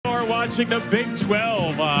watching the Big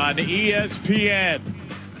 12 on ESPN.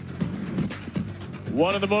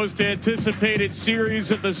 One of the most anticipated series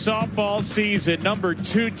of the softball season. Number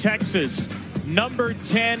 2, Texas. Number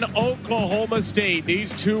 10, Oklahoma State.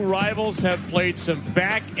 These two rivals have played some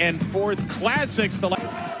back and forth classics.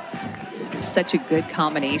 Such a good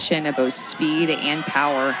combination of both speed and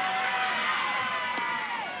power.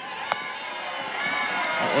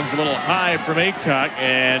 That one's a little high from Aycock,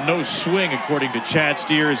 and no swing according to Chad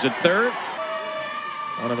Steers at third.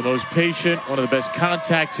 One of the most patient, one of the best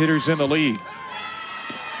contact hitters in the league.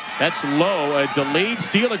 That's low. A delayed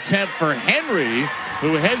steal attempt for Henry,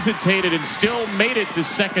 who hesitated and still made it to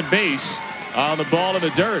second base on the ball in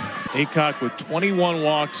the dirt. Aycock with 21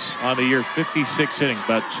 walks on the year, 56 innings,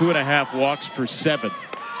 about 2.5 walks per 7.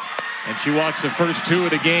 And she walks the first 2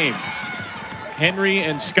 of the game. Henry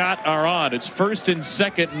and Scott are on. It's first and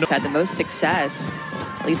second. Had the most success,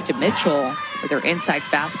 at least to Mitchell, with her inside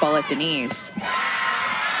fastball at the knees.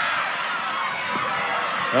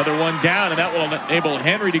 Another one down, and that will enable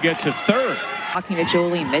Henry to get to third. Talking to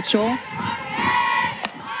Jolie Mitchell.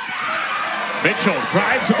 Mitchell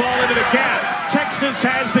drives the ball into the gap. Texas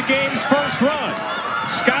has the game's first run.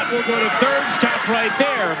 Scott will go to third, stop right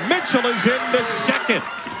there. Mitchell is into second.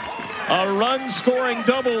 A run-scoring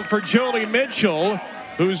double for Jolie Mitchell,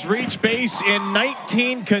 who's reached base in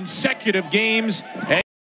 19 consecutive games.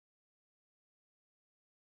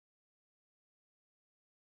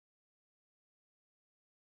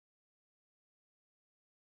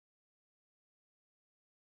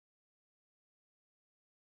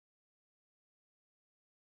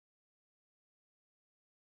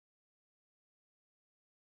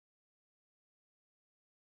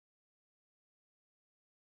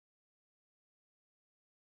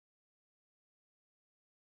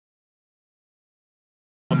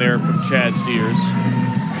 There from Chad Steers.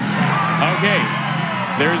 Okay,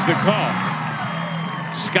 there's the call.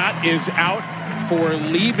 Scott is out for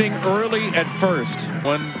leaving early at first.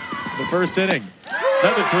 Won the first inning.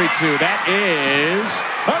 Another 3-2. That is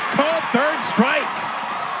a called third strike.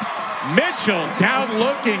 Mitchell down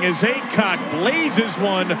looking as Aycock blazes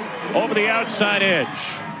one over the outside edge.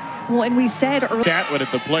 Well, and we said earlier. Atwood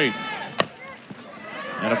at the plate.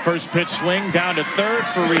 And a first pitch swing down to third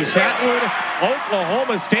for Reese Atwood.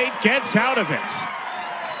 Oklahoma State gets out of it.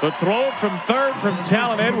 The throw from third from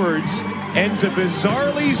Talon Edwards ends a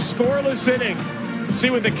bizarrely scoreless inning.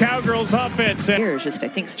 See what the Cowgirls offense is. Just, I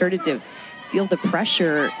think, started to feel the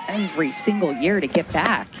pressure every single year to get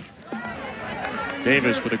back.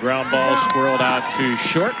 Davis with a ground ball squirreled out to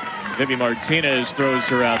short. Vivi Martinez throws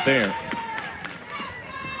her out there.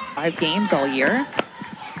 5 games all year.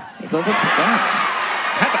 They've overperformed.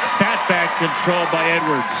 How about that back control by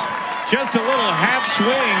Edwards? Just a little half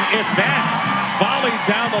swing, if that. Volley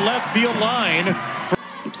down the left field line.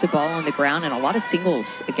 Keeps the ball on the ground and a lot of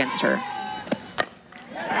singles against her.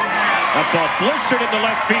 A ball blistered into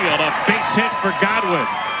left field. A base hit for Godwin.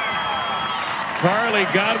 Carly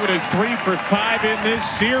Godwin is 3 for 5 in this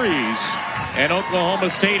series. And Oklahoma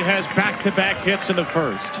State has back-to-back hits in the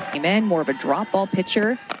first. Amen, more of a drop ball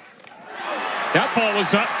pitcher. That ball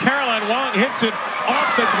was up. Caroline Wong hits it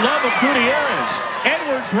off the glove of Gutierrez.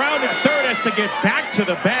 Edwards rounded third, has to get back to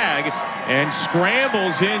the bag and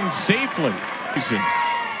scrambles in safely.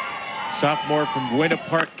 Sophomore from Buena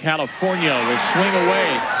Park, California will swing away.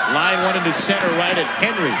 Line one into center right at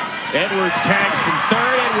Henry. Edwards tags from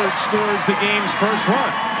third. Edwards scores the game's first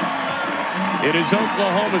run. It is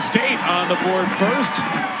Oklahoma State on the board first.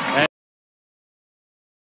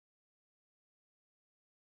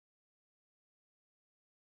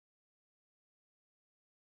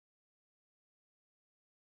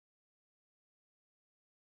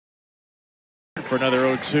 For another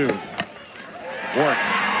 0-2. Work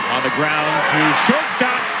on the ground to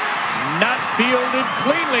shortstop. Not fielded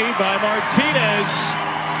cleanly by Martinez.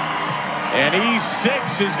 And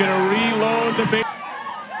E6 is going to reload the base.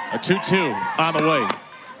 A 2-2 on the way.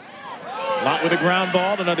 Lot with a ground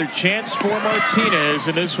ball. Another chance for Martinez.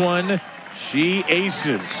 And this one, she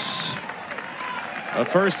aces. A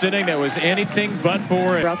first inning that was anything but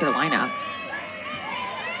boring. Throughout their lineup.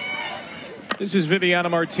 This is Viviana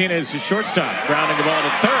Martinez, the shortstop, grounding the ball to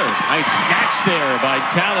third. Nice snatch there by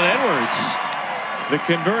Talon Edwards. The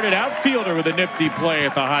converted outfielder with a nifty play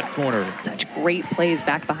at the hot corner. Such great plays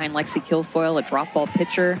back behind Lexi Kilfoyle, a drop ball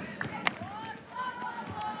pitcher.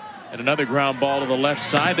 And another ground ball to the left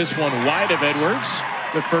side. This one wide of Edwards.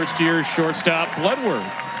 The first-year shortstop, Bloodworth.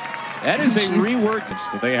 That is a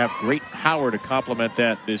reworked. They have great power to complement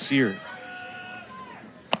that this year.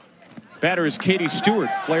 Batter is Katie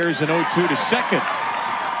Stewart. Flares an 0-2 to second.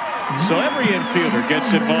 So every infielder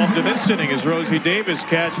gets involved in this inning as Rosie Davis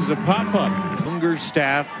catches a pop-up. Younger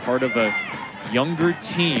staff, part of a younger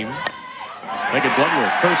team. Megan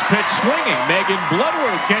Bloodworth, first pitch swinging. Megan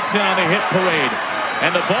Bloodworth gets in on the hit parade.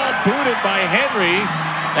 And the ball booted by Henry.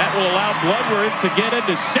 That will allow Bloodworth to get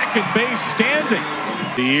into second base standing.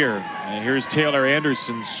 The year. And here's Taylor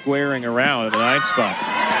Anderson squaring around in the 9th spot.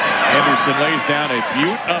 Anderson lays down a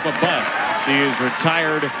beaut of a bunt. She is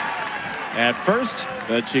retired at first,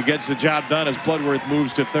 but she gets the job done as Bloodworth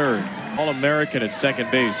moves to third. All-American at second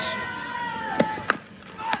base.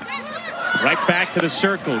 Right back to the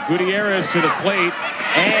circle. Gutierrez to the plate.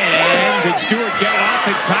 And did Stewart get it off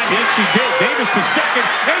in time? Yes, she did. Davis to second,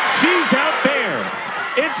 and she's out there.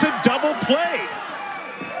 It's a double play.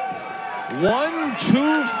 1,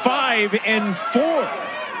 2, 5, and 4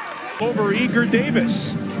 over Eager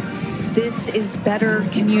Davis. This is better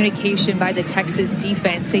communication by the Texas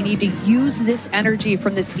defense. They need to use this energy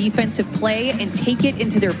from this defensive play and take it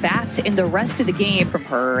into their bats in the rest of the game. From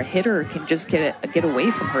her hitter can just get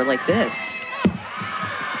away from her like this.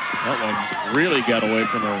 That one really got away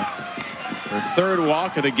from her. Her third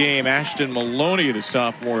walk of the game. Ashton Maloney, the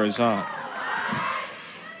sophomore, is on.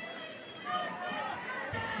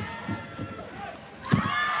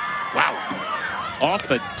 Wow. Off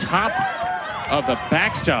the top of the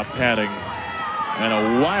backstop padding. And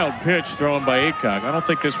a wild pitch thrown by Aycock. I don't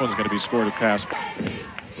think this one's going to be scored at pass.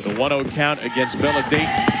 With a 1-0 count against Bella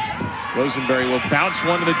Dayton. Rosenberry will bounce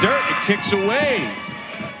one to the dirt. It kicks away.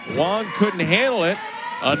 Wong couldn't handle it.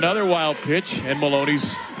 Another wild pitch, and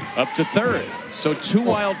Maloney's up to third. So 2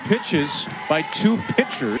 wild pitches by 2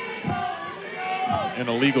 pitchers. An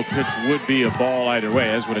illegal pitch would be a ball either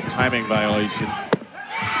way, as would a timing violation.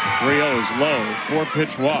 3-0 is low.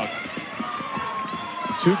 4-pitch walk.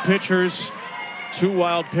 2 pitchers, 2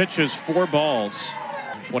 wild pitches, 4 balls.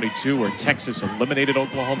 22, where Texas eliminated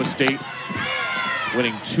Oklahoma State,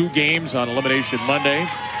 winning 2 games on Elimination Monday.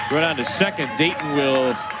 Go down to second. Dayton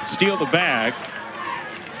will steal the bag.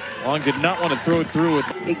 Long did not want to throw it through it.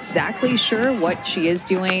 Exactly sure what she is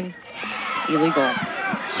doing. Illegal.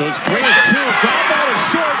 So it's 3-2. Ground ball is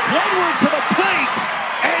short. Bloodworth to the plate,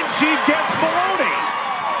 and she gets Maloney.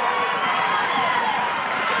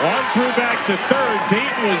 Long threw back to third.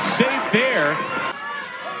 Dayton was safe there.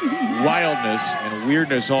 Wildness and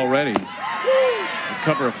weirdness already.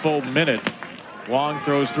 Cover a full minute. Wong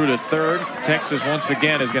throws through to third. Texas once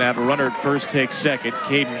again is going to have a runner at first, take second.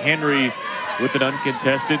 Caden Henry with an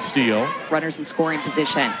uncontested steal. Runners in scoring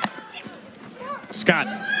position. Scott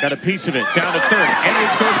got a piece of it down to third.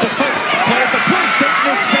 Edwards goes to first. Play at the plate.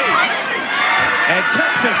 Dayton is safe. And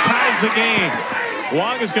Texas ties the game.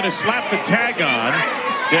 Wong is going to slap the tag on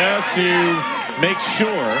just to make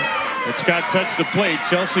sure that Scott touched the plate.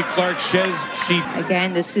 Chelsea Clark says she...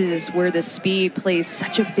 Again, this is where the speed plays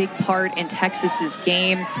such a big part in Texas's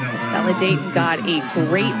game. Bella Dayton got a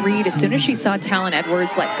great read. As soon as she saw Talon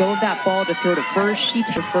Edwards let go of that ball to throw to first, she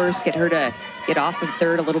took first, get her to get off in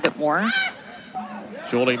third a little bit more.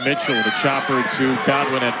 Jolie Mitchell, the chopper to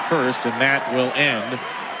Godwin at first, and that will end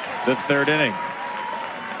the third inning.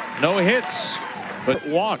 No hits, but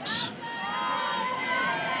walks.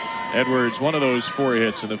 Edwards, one of those 4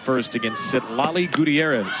 hits in the first against Citlali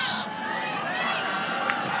Gutierrez.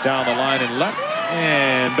 It's down the line and left,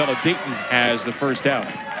 and Bella Dayton has the first out.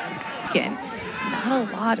 Again, not a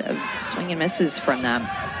lot of swing and misses from them.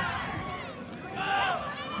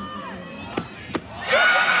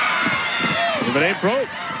 If it ain't broke.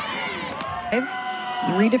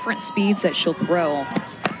 3 different speeds that she'll throw.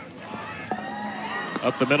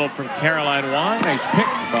 Up the middle from Caroline Wong. Nice pick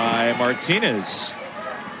by Martinez.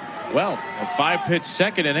 Well, a 5-pitch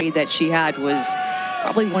second inning. That she had was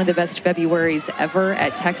probably one of the best Februarys ever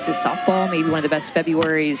at Texas softball. Maybe one of the best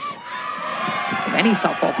Februarys of any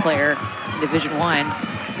softball player in Division I.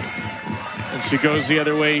 And she goes the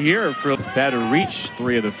other way here for that to reach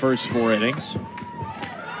 3 of the first 4 innings.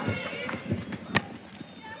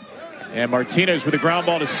 And Martinez with a ground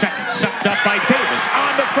ball to second, sucked up by Davis.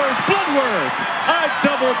 On to first, Bloodworth, a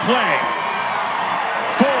double play.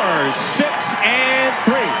 4, 6, and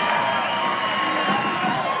 3.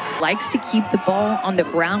 Likes to keep the ball on the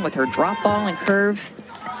ground with her drop ball and curve.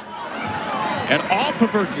 And off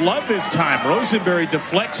of her glove this time, Rosenberry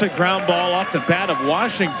deflects a ground ball off the bat of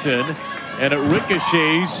Washington, and it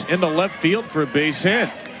ricochets into left field for a base hit.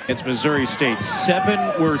 It's Missouri State.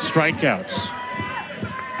 7 were strikeouts.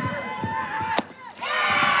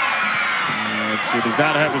 And she does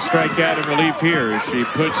not have a strikeout in relief here. She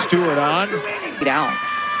puts Stewart on. Down.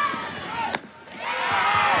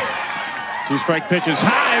 2 strike pitches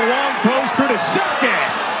high. Wong throws through to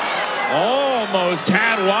second. Almost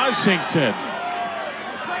had Washington.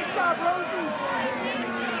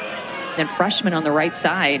 then freshman on the right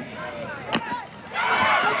side.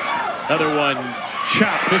 Another one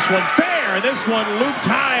chopped. This one fair. This one looped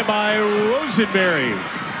high by Rosenberry.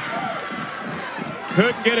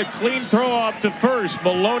 Couldn't get a clean throw off to first.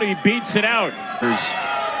 Maloney beats it out.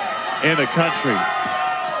 In the country.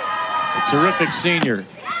 A terrific senior.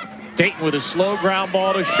 Dayton with a slow ground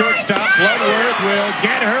ball to shortstop. Bloodworth will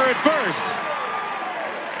get her at first.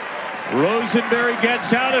 Rosenberry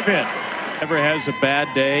gets out of it. Never has a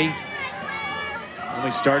bad day.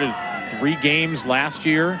 Only started 3 games last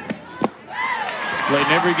year. She's played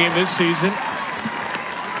in every game this season.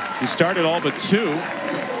 She started all but 2.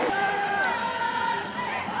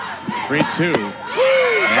 3-2.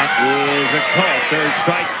 That is a call. 3rd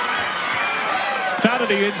strike. Down to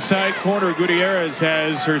the inside corner. Gutierrez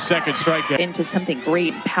has her 2nd strikeout. Into something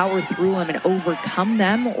great, power through them and overcome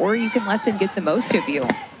them, or you can let them get the most of you.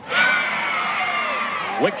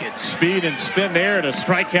 Wicked speed and spin there to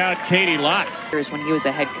strike out Katie Lott. When he was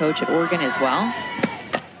a head coach at Oregon as well.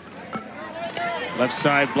 Left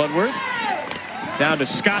side Bloodworth. Down to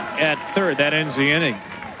Scott at 3rd. That ends the inning.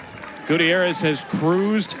 Gutierrez has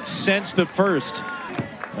cruised since the 1st.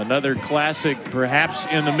 Another classic perhaps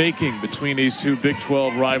in the making between these 2 Big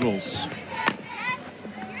 12 rivals.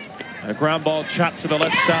 A ground ball chopped to the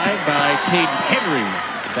left side by Caden Henry.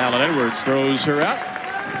 Talon Edwards throws her out.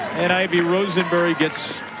 And Ivy Rosenberry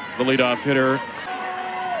gets the leadoff hitter.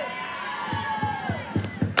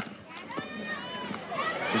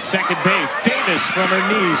 To second base. Davis from her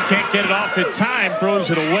knees. Can't get it off in time. Throws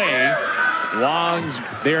it away. Wong's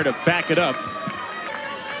there to back it up.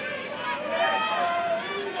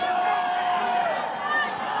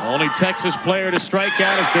 Only Texas player to strike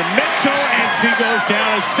out has been Mitchell, and she goes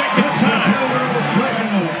down a 2nd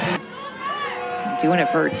time. Doing it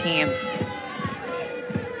for her team.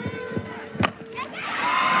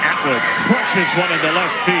 Atwood crushes one into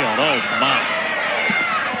left field. Oh, my.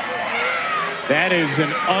 That is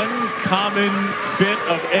an uncommon bit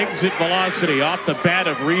of exit velocity off the bat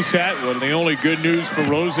of Reese Atwood. The only good news for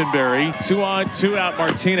Rosenberry. 2-on, 2-out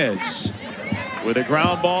Martinez. With a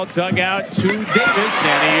ground ball dug out to Davis,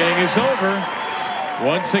 and the inning is over.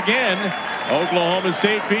 Once again, Oklahoma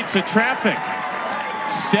State beats the traffic.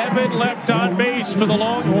 7 left on base for the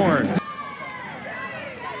Longhorns.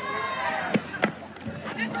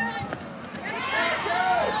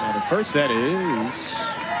 And the first set is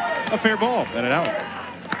a fair ball and an out.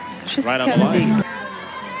 Just right on the line.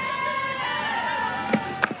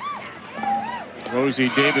 Rosie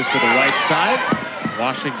Davis to the right side.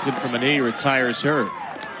 Washington from a knee retires her.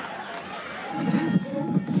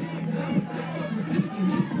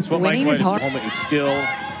 That's what Mike White is. Oklahoma is still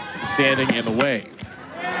standing in the way.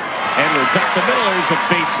 Edwards up the middle. There's a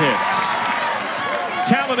base hit.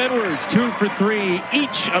 Talon Edwards 2 for 3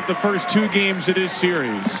 each of the first 2 games of this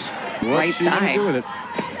series. What's she gonna do with it?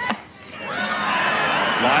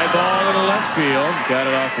 Fly ball in the left field. Got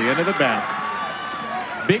it off the end of the bat.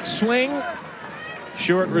 Big swing.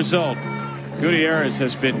 Short result. Gutierrez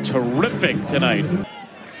has been terrific tonight.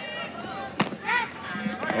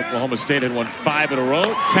 Oklahoma State had won 5 in a row.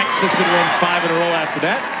 Texas had won 5 in a row after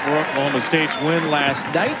that for Oklahoma State's win last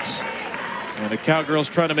night. And the Cowgirls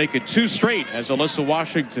trying to make it 2 straight as Alyssa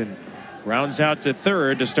Washington rounds out to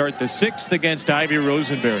 3rd to start the 6th against Ivy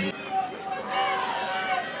Rosenberry.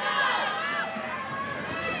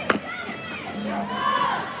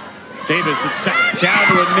 Davis at second, down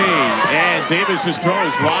to a knee, and Davis's throw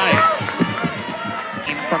is wide.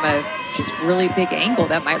 From a just really big angle,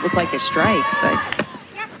 that might look like a strike, but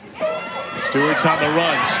Stewart's on the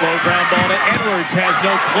run. Slow ground ball to Edwards. Has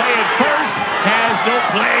no play at first. Has no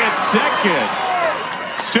play at second.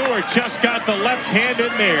 Stewart just got the left hand in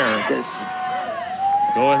there.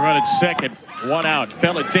 Go and run at second. 1 out.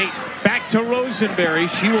 Bella Dayton back to Rosenberry.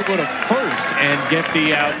 She will go to first and get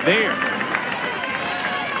the out there.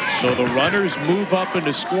 So the runners move up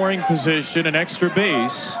into scoring position, an extra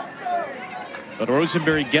base. But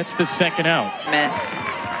Rosenberry gets the 2nd out. Miss.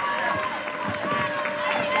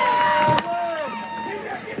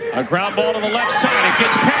 A ground ball to the left side. It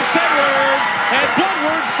gets past Edwards, and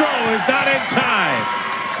Bloodworth's throw is not in time.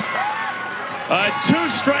 A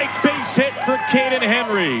 2-strike base hit for Caden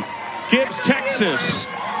Henry gives Texas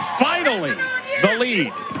finally the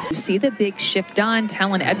lead. You see the big shift on.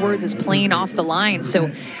 Talon Edwards is playing off the line, so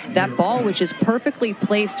that ball was just perfectly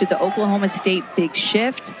placed to the Oklahoma State big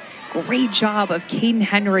shift. Great job of Caden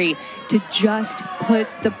Henry to just put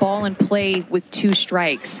the ball in play with 2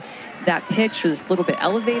 strikes. That pitch was a little bit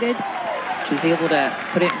elevated. She was able to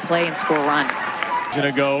put it in play and score a run.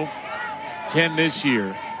 Gonna go 10 this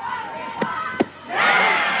year.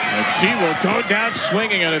 A And she will go down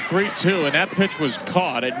swinging at a 3-2, and that pitch was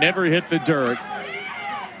caught. It never hit the dirt.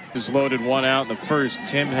 Just loaded one out in the first.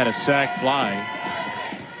 Tim had a sac fly.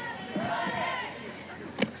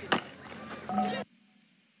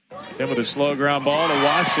 Tim with a slow ground ball to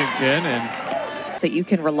Washington, and that you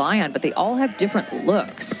can rely on, but they all have different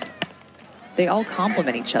looks. They all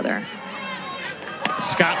complement each other.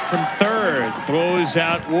 Scott from third throws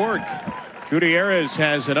out Rourke. Gutierrez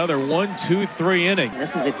has another 1-2-3 inning.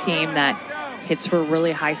 This is a team that hits for a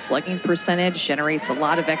really high slugging percentage, generates a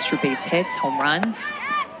lot of extra base hits, home runs.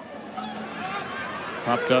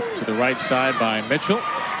 Popped up to the right side by Mitchell.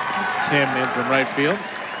 It's Tim in from right field.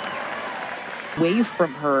 Away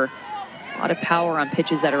from her, a lot of power on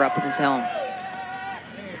pitches that are up in the zone.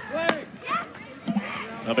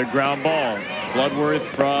 Another ground ball. Bloodworth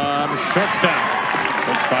from shortstop.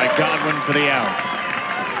 Hooked by Godwin for the out.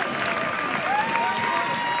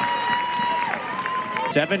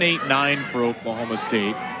 7-8-9 for Oklahoma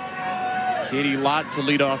State. Katie Lott to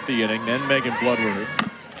lead off the inning, then Megan Bloodworth.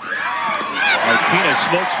 Martinez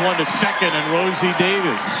smokes one to second, and Rosie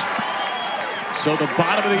Davis. So the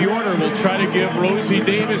bottom of the order will try to give Rosie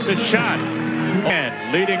Davis a shot.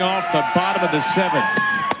 And leading off the bottom of the seventh.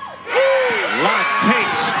 Lott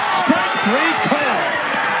takes strike three call.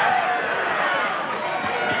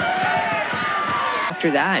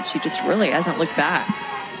 After that, she just really hasn't looked back.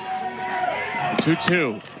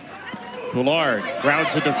 2-2. Poulard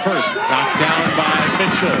grounds it to first. Knocked down by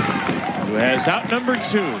Mitchell, who has out number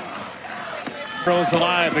two. Girls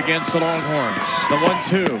alive against the Longhorns. The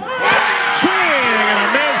 1-2. Swing and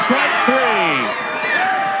a miss, strike three.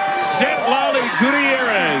 Setlali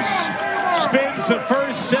Gutierrez spins the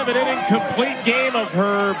first 7-inning complete game of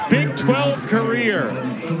her Big 12 career.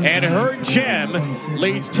 And her gem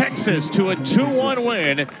leads Texas to a 2-1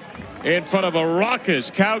 win in front of a raucous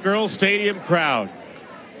Cowgirl Stadium crowd.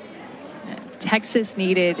 Texas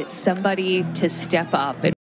needed somebody to step up.